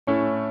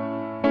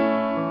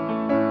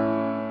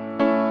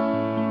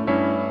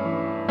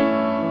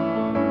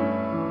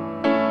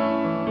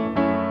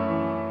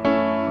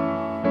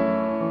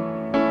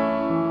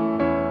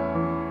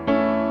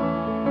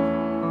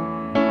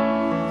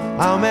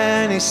How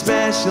many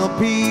special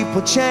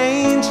people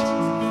change?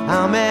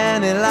 How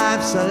many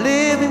lives are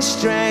living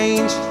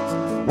strange?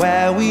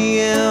 Where were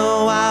you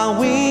while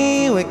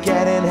we were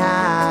getting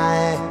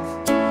high?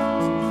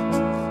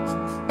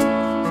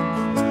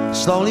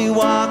 Slowly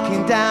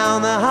walking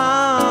down the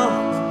hall,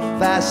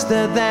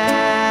 faster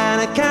than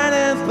a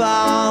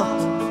cannonball.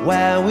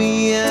 Where were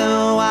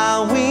you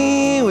while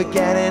we were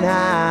getting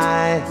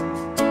high?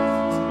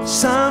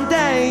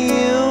 Someday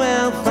you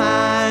will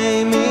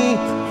find me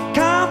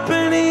caught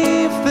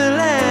beneath the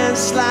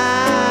landslide,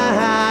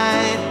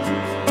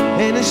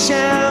 in a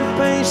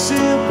champagne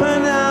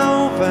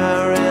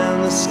supernova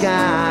in the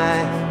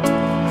sky.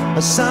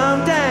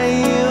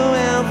 Someday you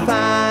will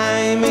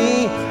find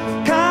me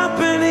caught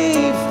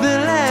beneath the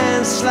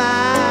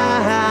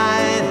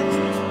landslide,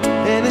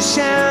 in a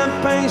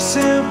champagne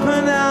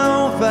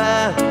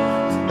supernova,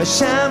 a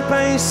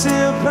champagne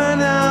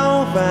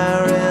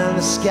supernova in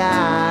the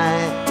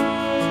sky.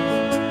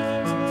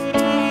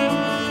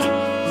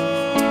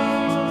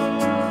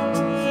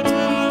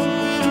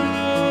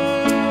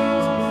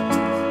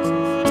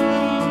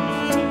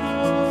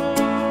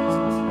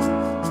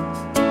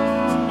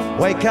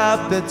 Wake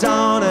up the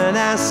dawn and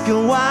ask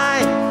her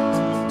why.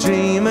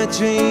 Dream a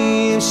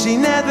dream, she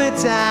never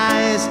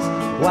dies.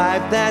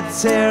 Wipe that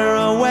tear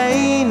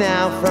away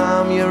now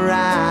from your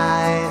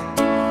eye.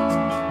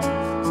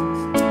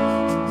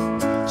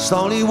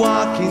 Slowly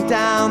walking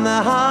down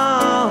the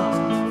hall,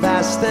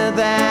 faster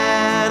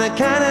than a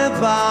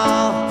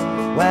cannonball.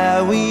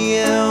 Where were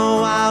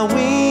you while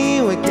we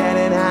were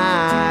getting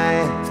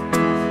high?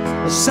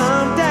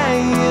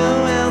 Someday you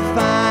will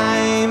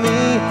find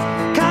me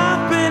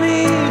caught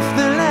beneath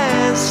the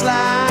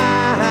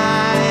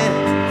landslide,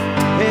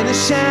 in a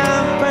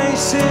champagne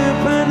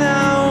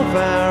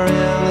supernova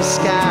in the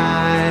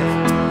sky.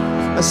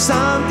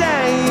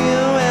 Someday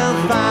you will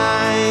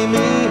find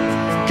me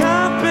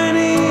caught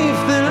beneath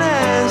the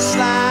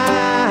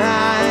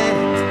landslide,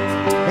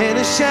 in a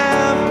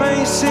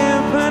champagne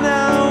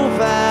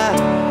supernova,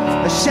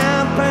 a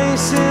champagne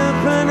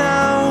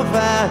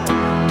supernova.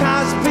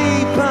 'Cause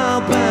people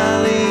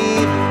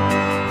believe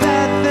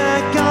that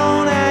they're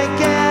gonna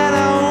get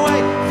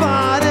away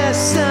for the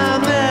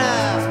summer.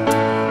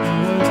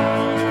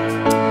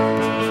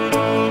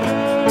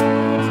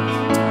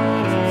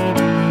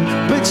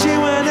 But you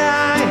and I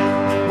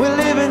will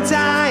live and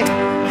die.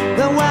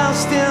 The world's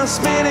still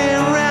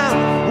spinning round.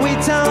 We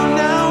don't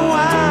know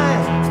why.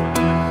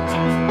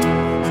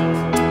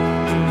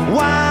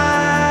 Why?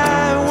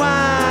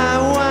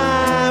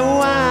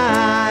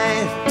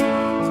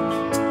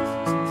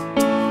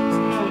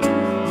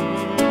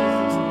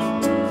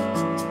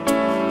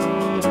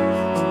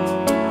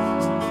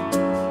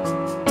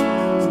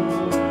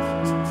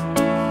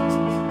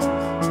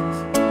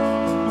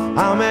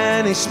 How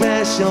many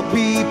special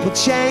people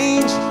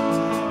change?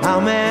 How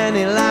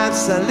many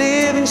lives are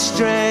living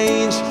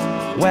strange?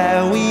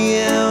 Where were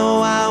you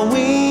while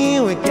we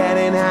were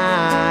getting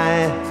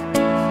high?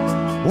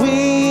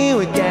 We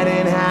were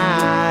getting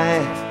high.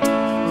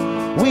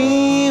 We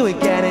were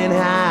getting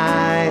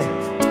high.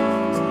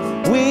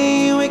 We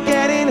were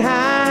getting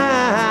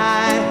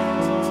high.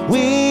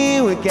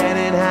 We were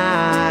getting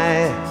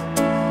high.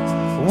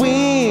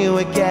 We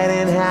were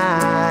getting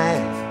high.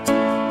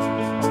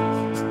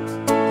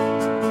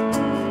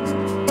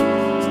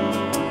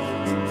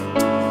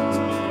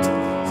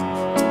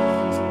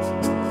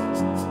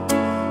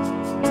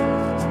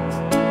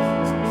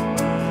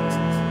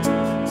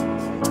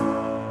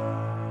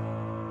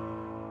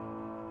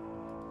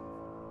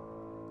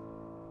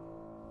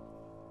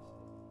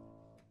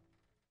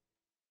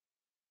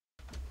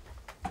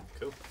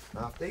 Cool.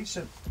 Half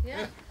decent.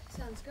 Yeah,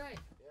 sounds great.